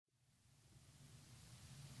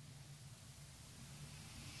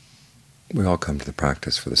We all come to the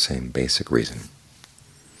practice for the same basic reason.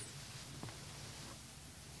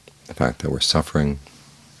 The fact that we're suffering,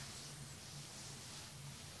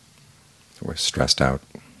 that we're stressed out,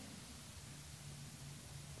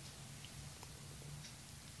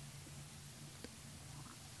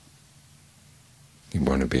 you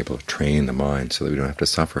want to be able to train the mind so that we don't have to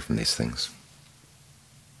suffer from these things.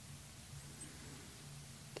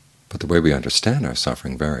 But the way we understand our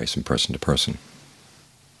suffering varies from person to person.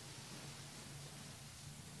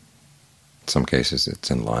 In some cases it's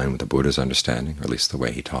in line with the Buddha's understanding, or at least the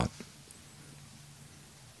way he taught.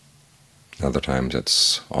 Other times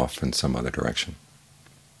it's off in some other direction.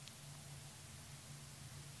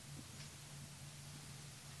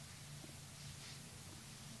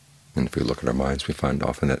 And if we look at our minds, we find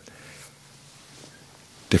often that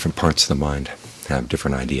different parts of the mind have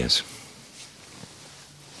different ideas.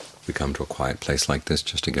 We come to a quiet place like this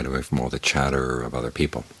just to get away from all the chatter of other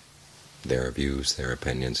people, their views, their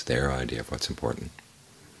opinions, their idea of what's important.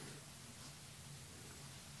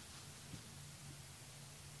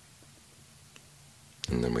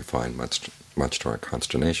 And then we find, much to our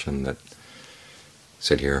consternation, that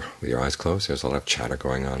sit here with your eyes closed, there's a lot of chatter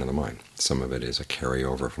going on in the mind. Some of it is a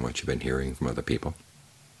carryover from what you've been hearing from other people,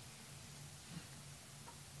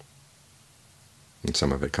 and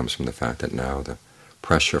some of it comes from the fact that now the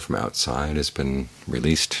pressure from outside has been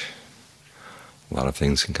released. A lot of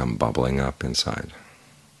things can come bubbling up inside,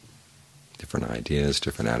 different ideas,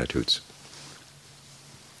 different attitudes.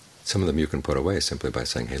 Some of them you can put away simply by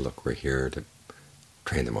saying, hey, look, we're here to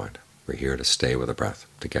train the mind. We're here to stay with the breath,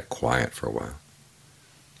 to get quiet for a while,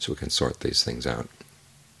 so we can sort these things out.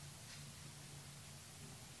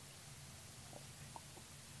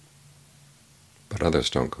 But others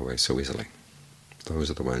don't go away so easily. Those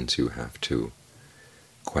are the ones you have to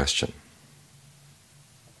question,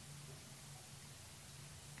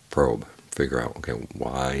 probe, figure out, okay,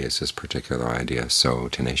 why is this particular idea so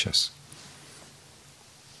tenacious?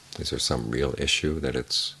 Is there some real issue that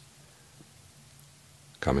it's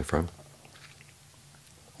coming from?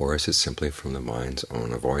 Or is it simply from the mind's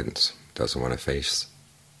own avoidance? It doesn't want to face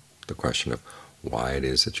the question of why it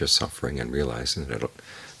is that you're suffering, and realizing that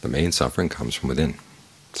the main suffering comes from within,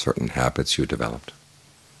 certain habits you developed.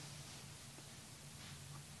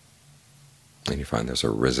 And you find there's a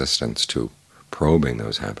resistance to probing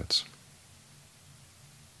those habits.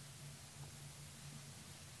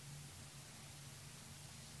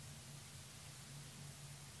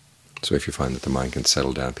 So if you find that the mind can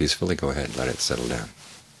settle down peacefully, go ahead, let it settle down.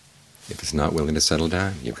 If it's not willing to settle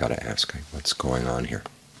down, you've got to ask, what's going on here?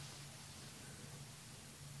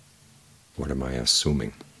 What am I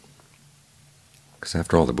assuming? Because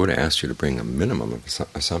after all, the Buddha asked you to bring a minimum of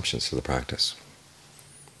assumptions to the practice.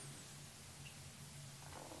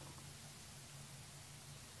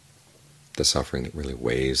 The suffering that really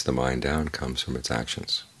weighs the mind down comes from its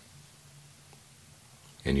actions.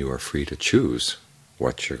 And you are free to choose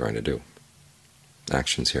what you're going to do.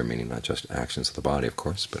 Actions here meaning not just actions of the body, of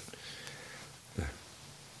course, but the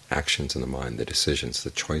actions in the mind, the decisions, the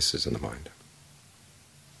choices in the mind.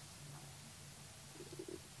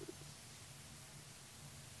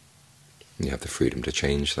 And you have the freedom to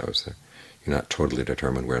change those. You're not totally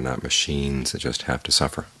determined. We're not machines that just have to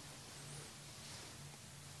suffer.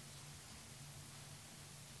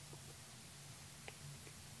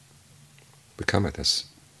 We come at this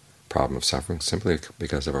problem of suffering simply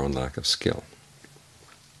because of our own lack of skill.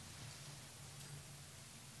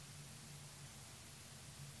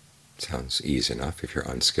 Sounds easy enough. If you're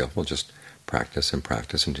unskillful, just practice and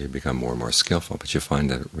practice until you become more and more skillful, but you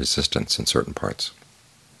find a resistance in certain parts.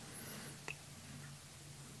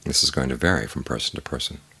 This is going to vary from person to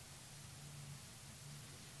person.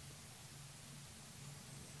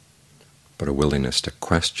 But a willingness to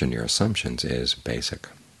question your assumptions is basic.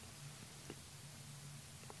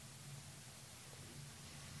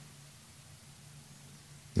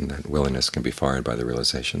 And that willingness can be fired by the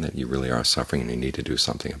realization that you really are suffering and you need to do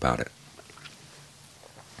something about it.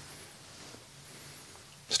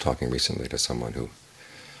 I was talking recently to someone who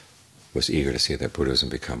was eager to see that Buddhism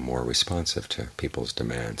become more responsive to people's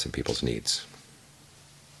demands and people's needs.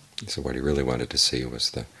 So what he really wanted to see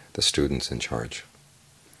was the students in charge,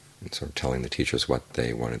 and sort of telling the teachers what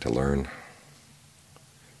they wanted to learn,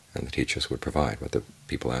 and the teachers would provide what the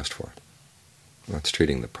people asked for. Well, it's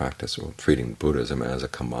treating the practice, or treating Buddhism as a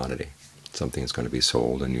commodity, something that's going to be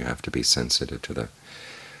sold, and you have to be sensitive to the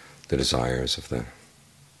desires of the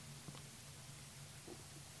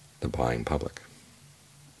buying public.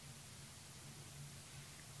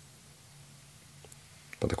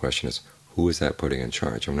 But the question is, who is that putting in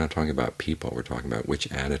charge? And we're not talking about people, we're talking about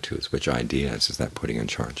which attitudes, which ideas is that putting in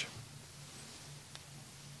charge.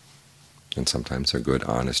 And sometimes they're good,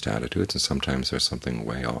 honest attitudes, and sometimes there's something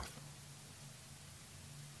way off.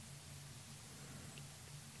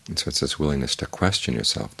 And so it's this willingness to question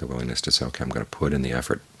yourself, the willingness to say, okay, I'm going to put in the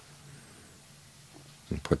effort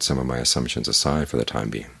and put some of my assumptions aside for the time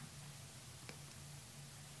being.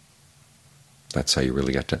 That's how you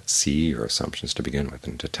really get to see your assumptions to begin with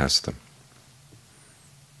and to test them.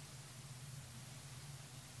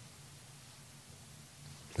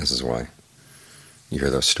 This is why you hear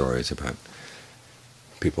those stories about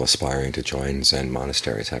people aspiring to join Zen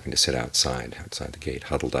monasteries having to sit outside the gate,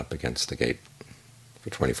 huddled up against the gate for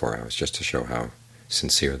 24 hours just to show how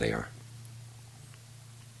sincere they are.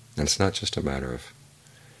 And it's not just a matter of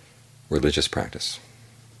religious practice.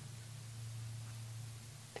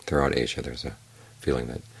 Throughout Asia there's a feeling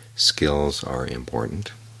that skills are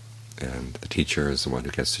important, and the teacher is the one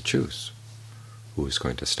who gets to choose who is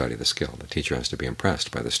going to study the skill. The teacher has to be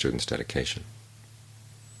impressed by the student's dedication.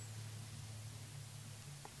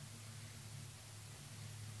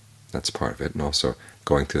 That's part of it, and also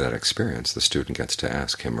going through that experience, the student gets to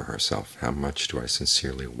ask him or herself, how much do I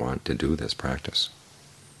sincerely want to do this practice?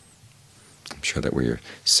 I'm sure that when you're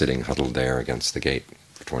sitting huddled there against the gate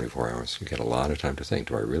for 24 hours, you get a lot of time to think,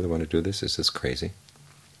 do I really want to do this? Is this crazy?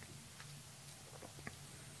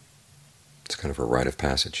 It's kind of a rite of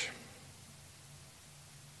passage.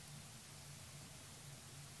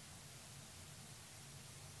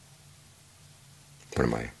 One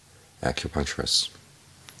of my acupuncturists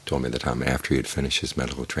told me the time after he had finished his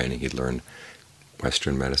medical training, he'd learned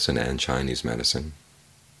Western medicine and Chinese medicine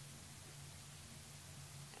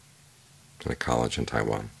in a college in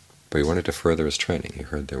Taiwan. But he wanted to further his training. He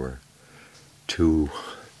heard there were 2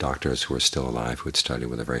 doctors who were still alive who had studied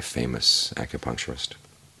with a very famous acupuncturist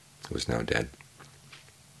who was now dead.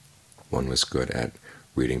 One was good at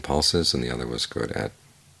reading pulses, and the other was good at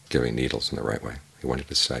giving needles in the right way. He wanted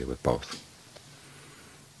to study with both.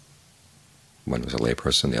 One was a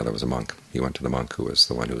layperson, the other was a monk. He went to the monk, who was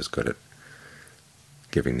the one who was good at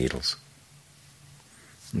giving needles.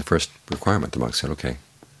 And the first requirement, the monk said, okay,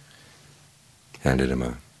 handed him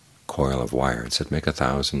a coil of wire and said, make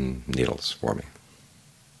 1,000 needles for me.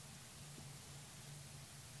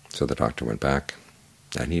 So the doctor went back,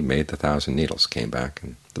 and he made the 1,000 needles, came back,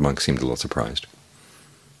 and the monk seemed a little surprised.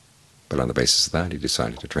 But on the basis of that, he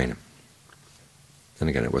decided to train him. And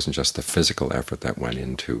again, it wasn't just the physical effort that went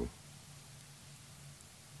into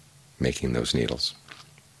making those needles.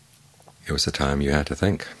 It was the time you had to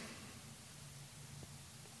think,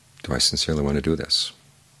 do I sincerely want to do this?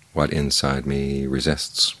 What inside me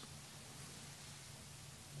resists?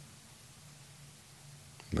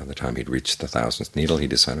 By the time he'd reached the 1,000th needle, he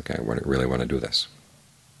decided, okay, I really want to do this.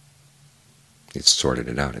 He'd sorted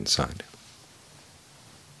it out inside.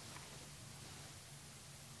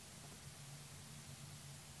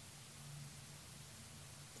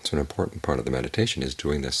 So an important part of the meditation is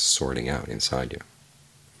doing this sorting out inside you.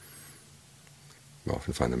 We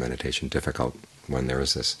often find the meditation difficult when there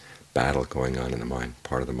is this battle going on in the mind.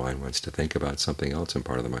 Part of the mind wants to think about something else, and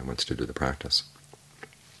part of the mind wants to do the practice.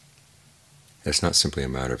 It's not simply a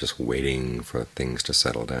matter of just waiting for things to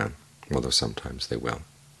settle down, although sometimes they will.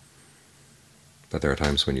 But there are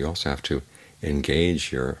times when you also have to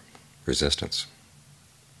engage your resistance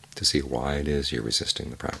to see why it is you're resisting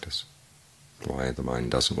the practice, why the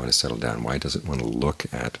mind doesn't want to settle down, why it doesn't want to look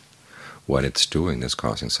at what it's doing that's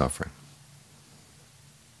causing suffering.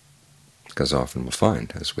 Because often we'll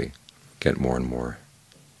find, as we get more and more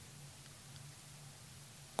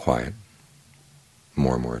quiet,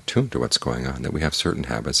 more and more attuned to what's going on, that we have certain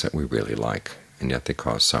habits that we really like, and yet they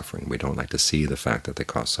cause suffering. We don't like to see the fact that they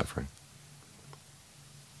cause suffering.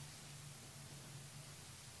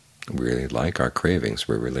 We really like our cravings.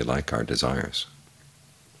 We really like our desires.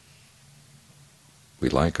 We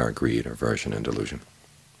like our greed, aversion, and delusion.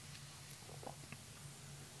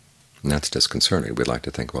 And that's disconcerting. We'd like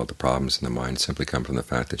to think, well, the problems in the mind simply come from the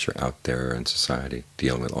fact that you're out there in society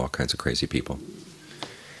dealing with all kinds of crazy people.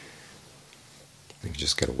 You can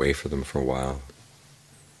just get away from them for a while.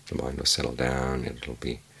 The mind will settle down, and it'll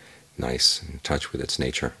be nice, in touch with its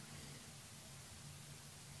nature.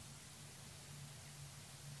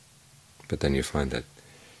 But then you find that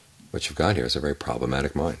what you've got here is a very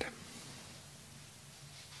problematic mind.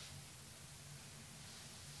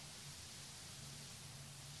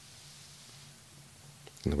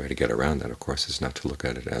 And the way to get around that, of course, is not to look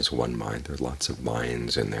at it as one mind. There are lots of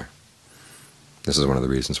minds in there. This is one of the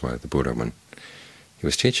reasons why the Buddha, when he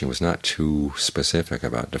was teaching, was not too specific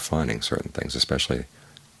about defining certain things, especially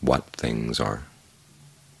what things are.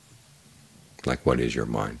 Like, what is your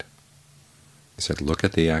mind? He said, look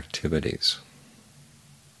at the activities.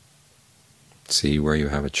 See where you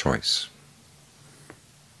have a choice.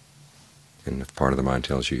 And if part of the mind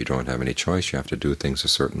tells you you don't have any choice, you have to do things a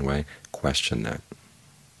certain way, question that.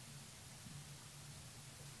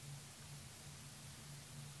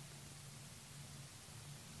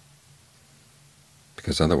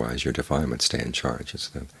 Because otherwise your defilements stay in charge.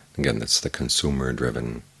 Again, that's the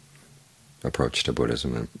consumer-driven approach to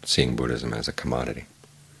Buddhism, and seeing Buddhism as a commodity,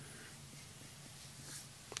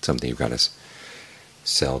 something you've got to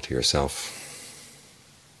sell to yourself,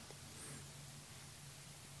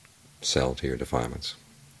 sell to your defilements.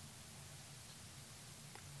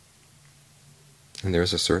 And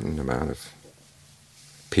there's a certain amount of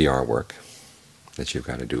PR work that you've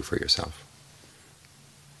got to do for yourself.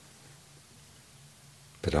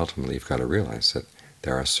 But ultimately you've got to realize that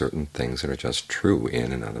there are certain things that are just true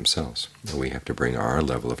in and of themselves, and we have to bring our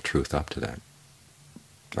level of truth up to that,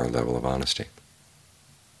 our level of honesty.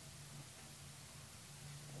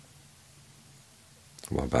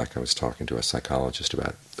 A while back I was talking to a psychologist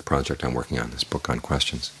about the project I'm working on, this book on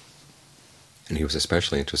questions, and he was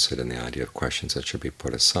especially interested in the idea of questions that should be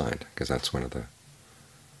put aside, because that's one of the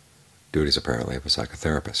duties, apparently, of a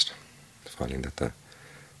psychotherapist, finding that the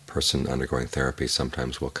person undergoing therapy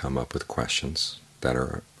sometimes will come up with questions that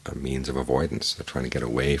are a means of avoidance. They're trying to get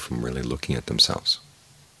away from really looking at themselves.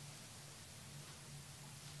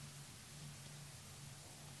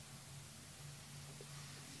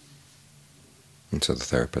 And so the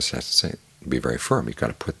therapist has to say, be very firm, you've got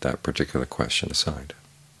to put that particular question aside.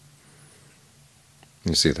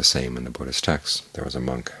 You see the same in the Buddhist text. There was a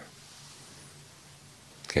monk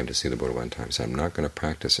came to see the Buddha one time and said, I'm not going to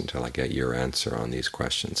practice until I get your answer on these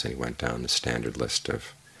questions. And he went down the standard list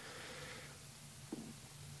of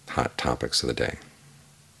hot topics of the day.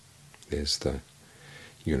 Is the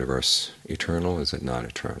universe eternal? Is it not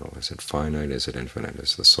eternal? Is it finite? Is it infinite?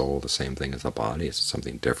 Is the soul the same thing as the body? Is it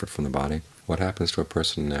something different from the body? What happens to a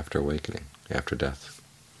person after awakening, after death?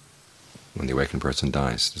 When the awakened person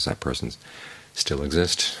dies, does that person still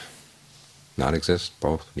exist? Not exist?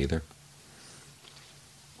 Both? Neither?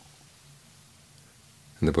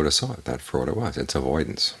 And the Buddha saw that for what it was. It's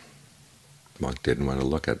avoidance. The monk didn't want to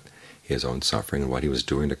look at his own suffering and what he was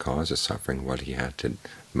doing to cause his suffering, what he had to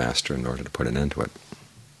master in order to put an end to it.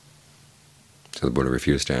 So the Buddha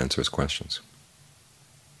refused to answer his questions.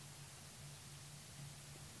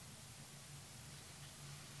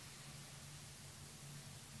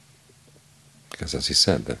 Because, as he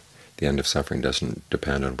said, the end of suffering doesn't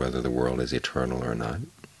depend on whether the world is eternal or not,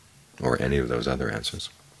 or any of those other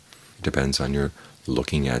answers. It depends on your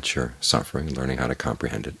looking at your suffering and learning how to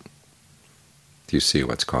comprehend it. You see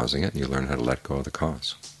what's causing it, and you learn how to let go of the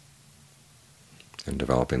cause, and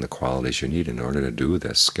developing the qualities you need in order to do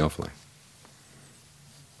this skillfully.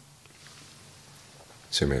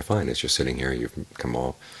 So you may find as you're sitting here, you've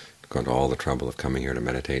gone to all the trouble of coming here to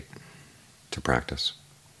meditate, to practice.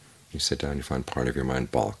 You sit down, you find part of your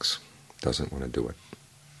mind balks, doesn't want to do it.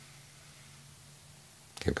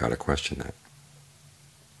 You've got to question that.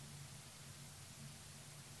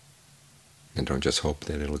 And don't just hope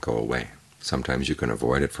that it'll go away. Sometimes you can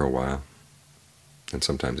avoid it for a while, and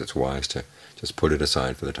sometimes it's wise to just put it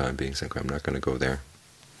aside for the time being, say, I'm not going to go there.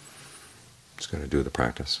 I'm just going to do the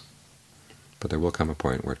practice. But there will come a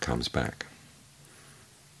point where it comes back.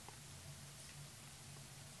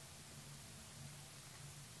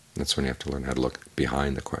 That's when you have to learn how to look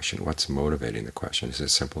behind the question. What's motivating the question? Is it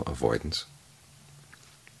simple avoidance?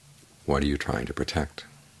 What are you trying to protect?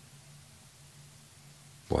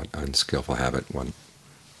 What unskillful habit, what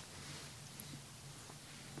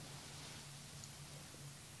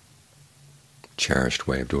cherished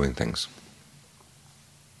way of doing things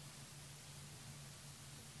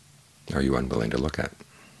are you unwilling to look at?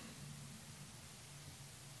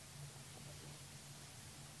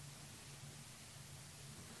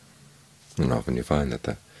 And often you find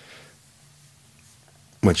that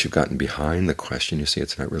once you've gotten behind the question, you see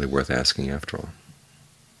it's not really worth asking after all.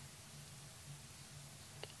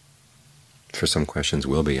 For some questions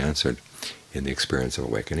will be answered in the experience of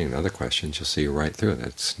awakening, and other questions you'll see right through that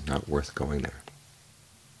it's not worth going there.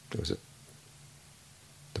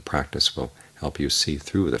 The practice will help you see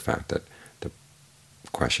through the fact that the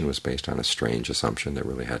question was based on a strange assumption that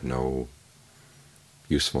really had no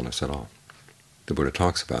usefulness at all. The Buddha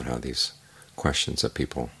talks about how these questions that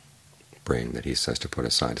people bring, that he says to put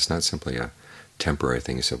aside, it's not simply a temporary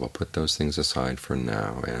thing. He said, well, put those things aside for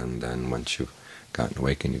now, and then once you've gotten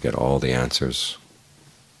awakened, you get all the answers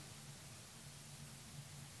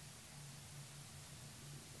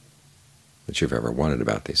that you've ever wanted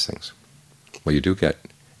about these things. Well, you do get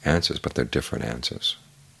answers, but they're different answers.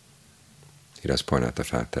 He does point out the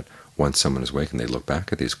fact that once someone is awakened, they look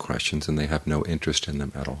back at these questions and they have no interest in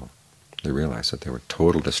them at all. They realize that they were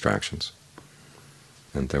total distractions.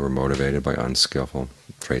 and they were motivated by unskillful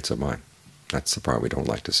traits of mind. That's the part we don't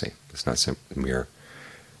like to see. It's not simply mere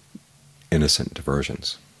innocent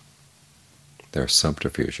diversions. They're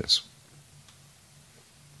subterfuges.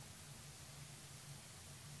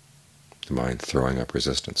 The mind throwing up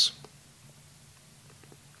resistance.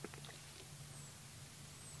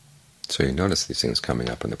 So you notice these things coming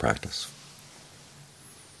up in the practice.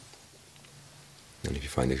 And if you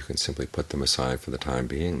find that you can simply put them aside for the time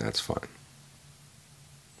being, that's fine.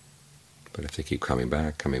 But if they keep coming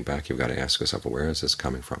back, you've got to ask yourself, well, where is this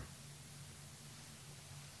coming from?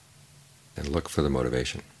 And look for the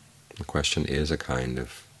motivation. The question is a kind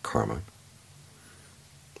of karma,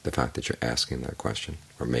 the fact that you're asking that question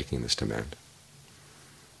or making this demand.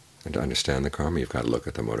 And to understand the karma, you've got to look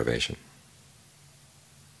at the motivation.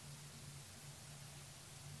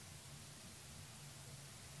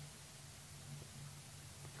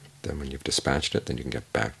 Then when you've dispatched it, then you can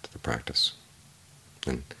get back to the practice.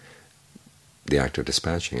 And the act of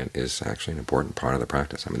dispatching it is actually an important part of the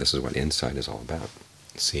practice. I mean, this is what insight is all about,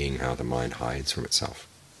 seeing how the mind hides from itself.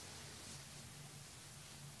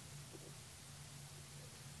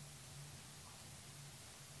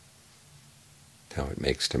 How it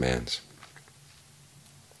makes demands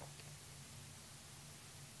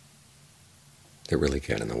that really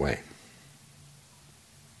get in the way.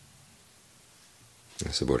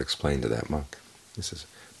 As the Buddha explained to that monk, this is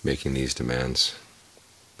making these demands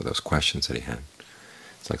for those questions that he had.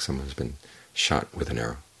 It's like someone who's been shot with an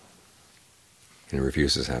arrow, and he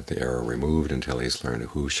refuses to have the arrow removed until he's learned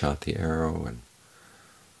who shot the arrow and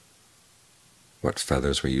what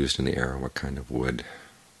feathers were used in the arrow, what kind of wood,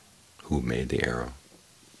 who made the arrow.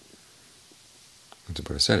 As the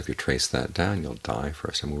Buddha said, if you trace that down, you'll die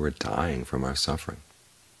first. And we're dying from our suffering.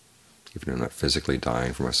 Even if we're not physically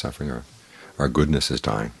dying from our suffering, our goodness is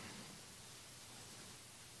dying.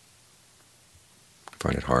 We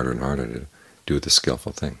find it harder and harder to do the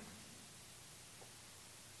skillful thing.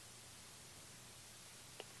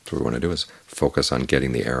 So what we want to do is focus on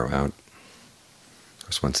getting the arrow out.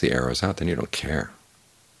 Because once the arrow's out, then you don't care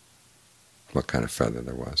what kind of feather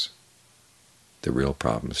there was. The real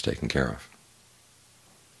problem is taken care of.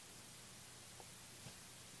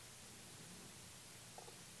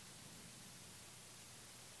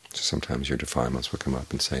 So sometimes your defilements will come up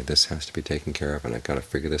and say, this has to be taken care of, and I've got to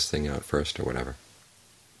figure this thing out first, or whatever.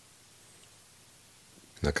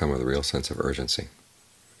 And they'll come with a real sense of urgency.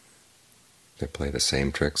 They play the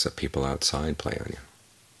same tricks that people outside play on you.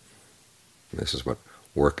 And this is what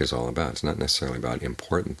work is all about. It's not necessarily about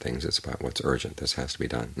important things, it's about what's urgent. This has to be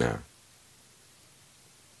done now.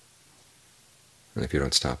 And if you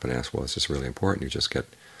don't stop and ask, well, is this really important, you just get,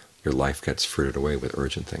 your life gets frittered away with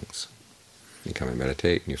urgent things. You come and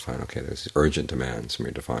meditate, and you find, okay, there's these urgent demands from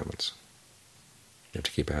your defilements. You have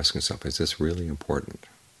to keep asking yourself, is this really important?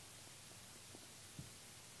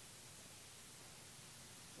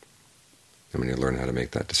 And when you learn how to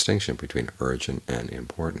make that distinction between urgent and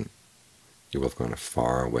important, you will have gone a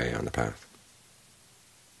far way on the path.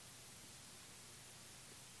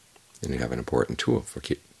 And you have an important tool to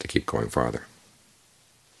keep going farther.